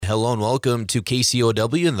hello and welcome to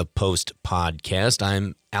KCOW in the Post Podcast.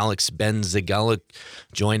 I'm Alex Benzigala,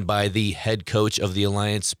 joined by the head coach of the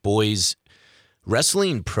Alliance Boys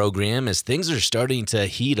Wrestling program as things are starting to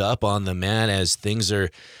heat up on the mat, as things are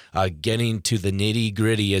getting to the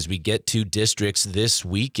nitty-gritty as we get to districts this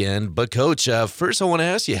weekend. But, Coach, first I want to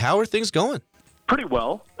ask you, how are things going? Pretty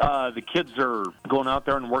well. The kids are going out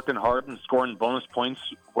there and working hard and scoring bonus points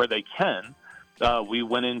where they can. We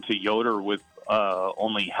went into Yoder with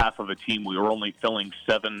only half of a team. We were only filling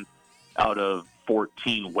 7 out of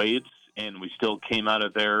 14 weights, and we still came out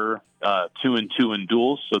of there 2-2 in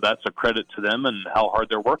duels. So that's a credit to them and how hard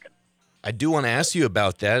they're working. I do want to ask you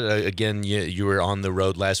about that. Again, you were on the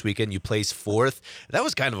road last weekend. You placed 4th. That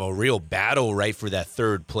was kind of a real battle, right, for that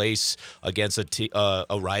 3rd place against a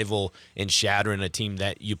rival in Shadron, a team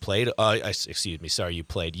that you played. You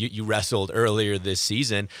played. You wrestled earlier this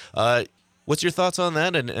season. What's your thoughts on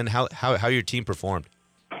that and how your team performed?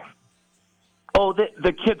 Oh,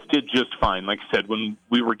 the kids did just fine. Like I said, when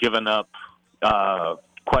we were giving up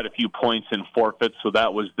quite a few points in forfeits, so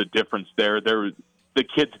that was the difference there. The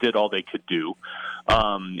kids did all they could do.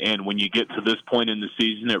 And when you get to this point in the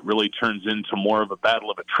season, it really turns into more of a battle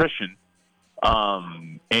of attrition.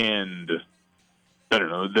 And I don't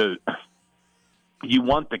know, you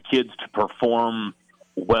want the kids to perform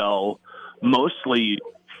well, mostly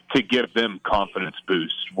to give them confidence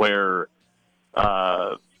boost where,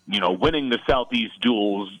 winning the Southeast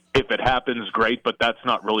duels, if it happens, great, but that's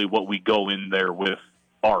not really what we go in there with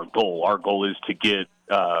our goal. Our goal is to get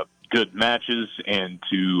good matches and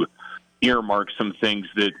to earmark some things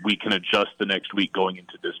that we can adjust the next week going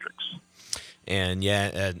into districts. And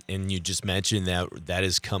and you just mentioned that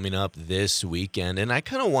is coming up this weekend, and I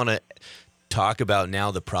kind of want to talk about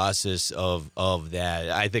now the process of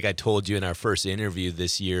that. I think I told you in our first interview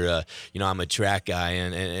this year, I'm a track guy,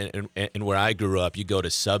 and where I grew up, you go to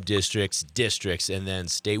sub-districts, districts, and then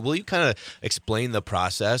state. Will you kind of explain the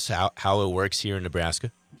process, how it works here in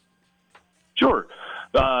Nebraska? Sure.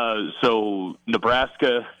 So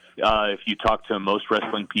Nebraska, if you talk to most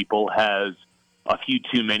wrestling people, has a few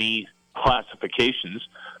too many classifications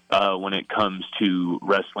when it comes to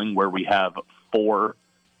wrestling, where we have 4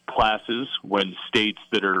 classes when states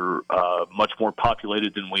that are much more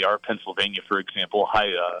populated than we are, Pennsylvania, for example,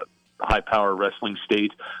 high power wrestling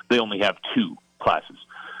state, they only have 2 classes.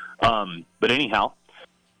 But anyhow,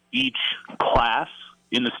 each class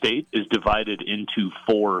in the state is divided into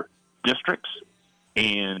 4 districts,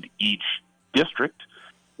 and each district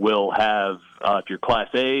will have, if your Class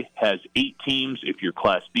A has 8 teams, if your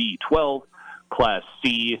Class B, 12, Class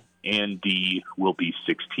C and D will be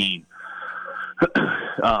 16.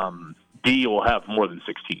 D will have more than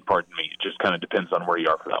 16, pardon me. It just kind of depends on where you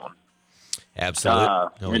are for that one.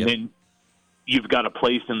 Absolutely. Then you've got a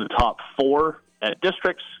place in the top 4 at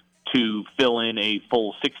districts to fill in a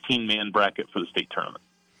full 16-man bracket for the state tournament.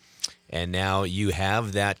 And now you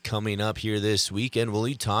have that coming up here this weekend. Will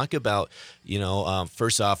you talk about,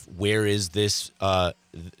 first off, where is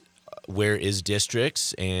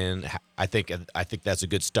districts? And I think that's a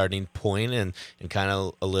good starting point, and kind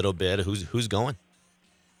of a little bit who's going.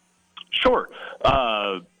 Sure.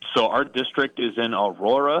 So our district is in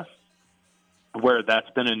Aurora, where that's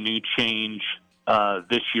been a new change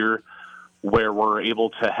this year, where we're able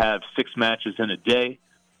to have 6 matches in a day.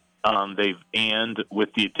 And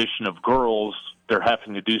with the addition of girls, they're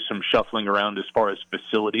having to do some shuffling around as far as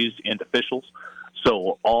facilities and officials.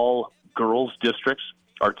 So all girls districts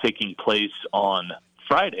are taking place on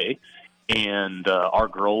Friday, and our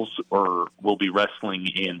girls will be wrestling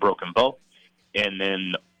in Broken Bow. And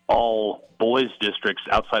then all boys districts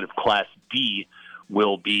outside of Class D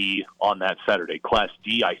will be on that Saturday. Class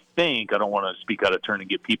D, I don't want to speak out of turn and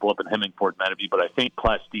get people up in Hemingford mad at me, but I think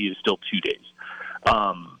Class D is still 2 days.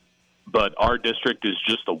 But our district is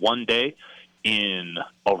just a 1 day in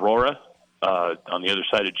Aurora on the other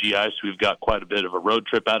side of GI, so we've got quite a bit of a road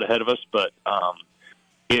trip out ahead of us, but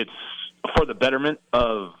it's for the betterment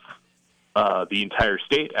of the entire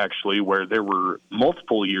state, actually, where there were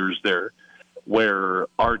multiple years there where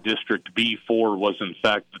our District B4 was, in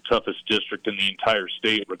fact, the toughest district in the entire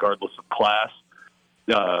state, regardless of class.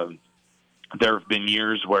 There have been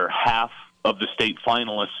years where half of the state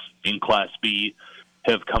finalists in Class B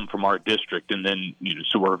have come from our district, and then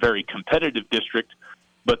so we're a very competitive district,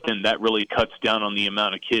 but then that really cuts down on the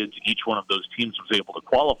amount of kids each one of those teams was able to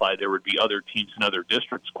qualify. There would be other teams in other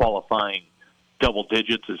districts qualifying double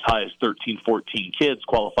digits, as high as 13, 14 kids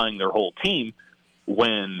qualifying their whole team,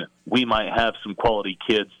 when we might have some quality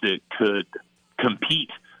kids that could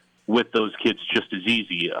compete with those kids just as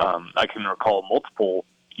easy. I can recall multiple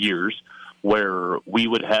years where we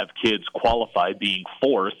would have kids qualify being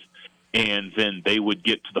fourth, and then they would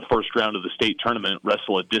get to the first round of the state tournament,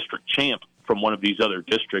 wrestle a district champ from one of these other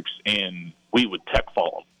districts, and we would tech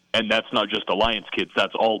fall them. And that's not just Alliance kids,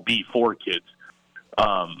 that's all B4 kids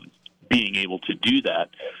being able to do that.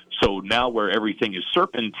 So now where everything is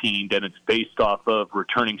serpentined and it's based off of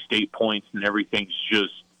returning state points and everything's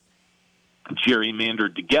just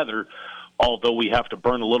gerrymandered together, although we have to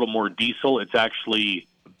burn a little more diesel, it's actually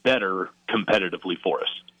better competitively for us.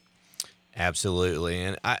 Absolutely.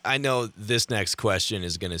 And I know this next question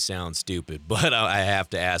is going to sound stupid, but I have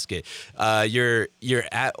to ask it. You're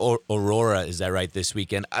at Aurora, is that right, this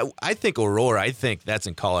weekend? I think Aurora, I think that's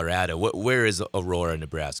in Colorado. Where is Aurora,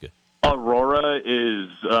 Nebraska? Aurora is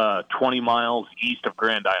 20 miles east of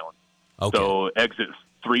Grand Island. Okay. So exit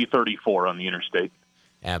 334 on the interstate.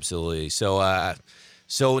 Absolutely. So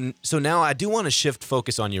now I do want to shift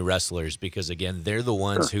focus on your wrestlers because, again, they're the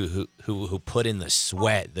ones who put in the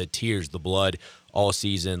sweat, the tears, the blood all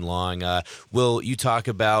season long. Will you talk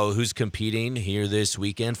about who's competing here this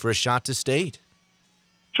weekend for a shot to state?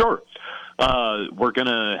 Sure. We're going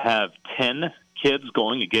to have 10 kids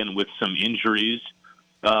going, again, with some injuries.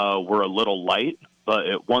 We're a little light, but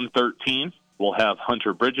at 113, we'll have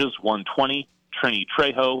Hunter Bridges, 120, Trini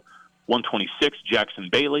Trejo, 126, Jackson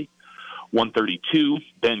Bailey, 132,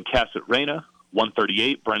 Ben Cassett-Reyna,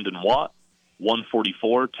 138, Brendan Watt,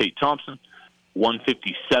 144, Tate Thompson,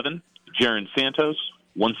 157, Jaron Santos,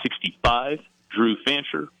 165, Drew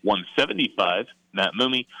Fancher, 175, Matt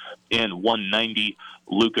Mooney, and 190,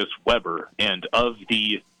 Lucas Weber. And of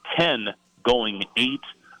the 10 going, 8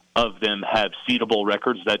 of them have seedable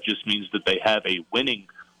records. That just means that they have a winning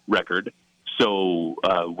record. So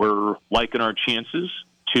we're liking our chances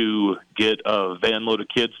to get a van load of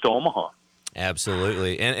kids to Omaha.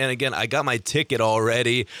 Absolutely. And again, I got my ticket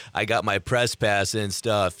already. I got my press pass and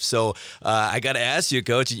stuff. So I got to ask you,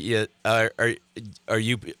 Coach, are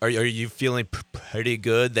you feeling pretty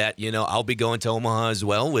good that, I'll be going to Omaha as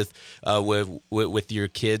well with your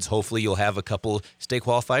kids? Hopefully you'll have a couple state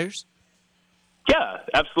qualifiers. Yeah,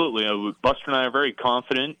 absolutely. Buster and I are very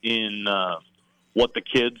confident in what the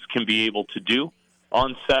kids can be able to do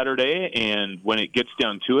on Saturday, and when it gets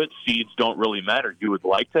down to it, seeds don't really matter. You would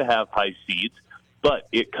like to have high seeds, but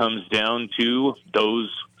it comes down to those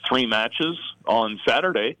 3 matches on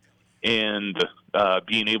Saturday and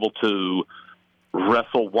being able to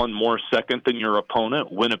wrestle one more second than your opponent,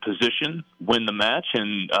 win a position, win the match,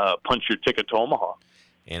 and punch your ticket to Omaha.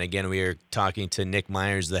 And again, we are talking to Nick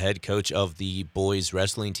Meyers, the head coach of the boys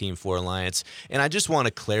wrestling team for Alliance. And I just want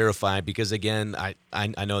to clarify because, again,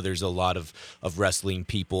 I know there's a lot of wrestling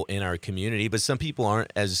people in our community, but some people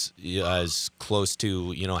aren't as close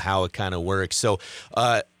to, how it kind of works. So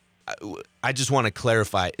I just want to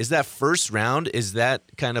clarify, is that first round, is that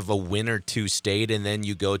kind of a winner to state and then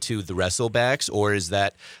you go to the wrestlebacks, or is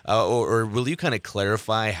that, or will you kind of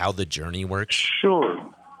clarify how the journey works? Sure.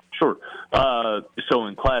 So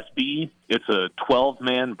in Class B, it's a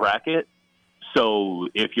 12-man bracket. So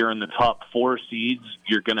if you're in the top 4 seeds,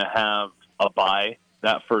 you're going to have a bye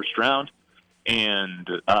that first round. And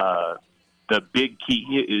the big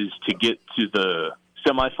key is to get to the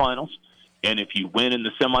semifinals. And if you win in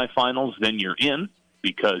the semifinals, then you're in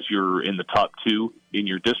because you're in the top 2 in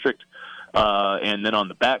your district. And then on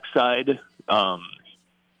the backside,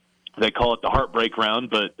 they call it the heartbreak round,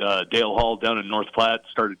 but Dale Hall down in North Platte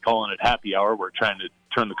started calling it happy hour. We're trying to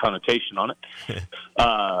turn the connotation on it,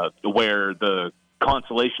 where the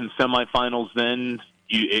consolation semifinals, then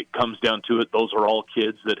it comes down to it. Those are all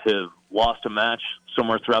kids that have lost a match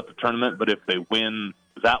somewhere throughout the tournament, but if they win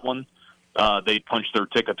that one, they punch their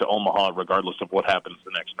ticket to Omaha regardless of what happens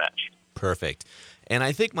the next match. Perfect. And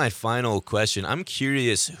I think my final question, I'm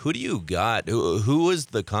curious, who do you got? Who was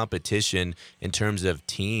the competition in terms of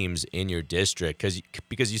teams in your district?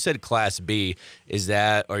 Because you said Class B. Is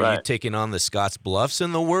that, are right. You taking on the Scotts Bluffs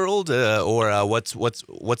in the world, or what's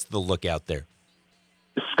the lookout there?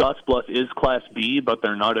 Scotts Bluff is Class B, but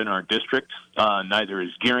they're not in our district. Neither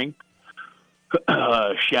is Gearing.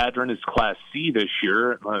 Shadron is Class C this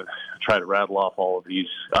year. I'll try to rattle off all of these.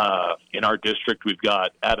 In our district, we've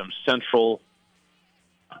got Adams Central,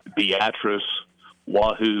 Beatrice,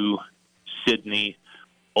 Wahoo, Sydney,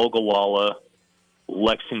 Ogallala,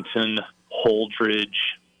 Lexington, Holdridge,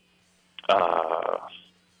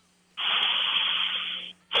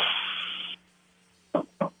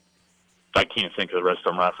 I can't think of the rest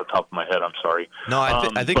of them right off the top of my head. I'm sorry. No,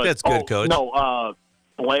 I think that's good, Coach. No,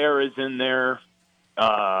 Blair is in there.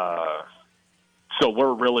 So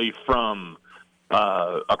we're really from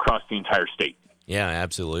across the entire state. Yeah,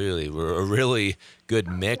 absolutely. We're a really good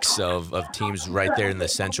mix of teams right there in the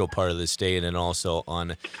central part of the state and also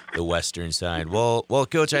on the western side. Well,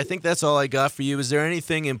 Coach, I think that's all I got for you. Is there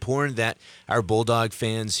anything important that our Bulldog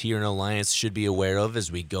fans here in Alliance should be aware of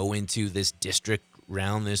as we go into this district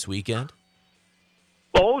round this weekend?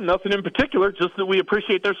 Oh, nothing in particular, just that we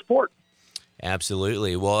appreciate their support.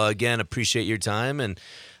 Absolutely. Well, again, appreciate your time, and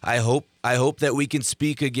I hope that we can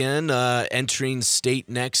speak again entering state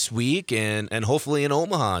next week and hopefully in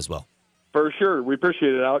Omaha as well. For sure. We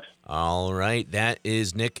appreciate it, Alex. All right. That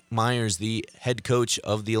is Nick Meyers, the head coach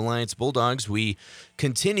of the Alliance Bulldogs. We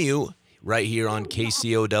continue right here on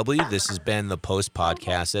KCOW. This has been the Post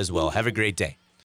Podcast as well. Have a great day.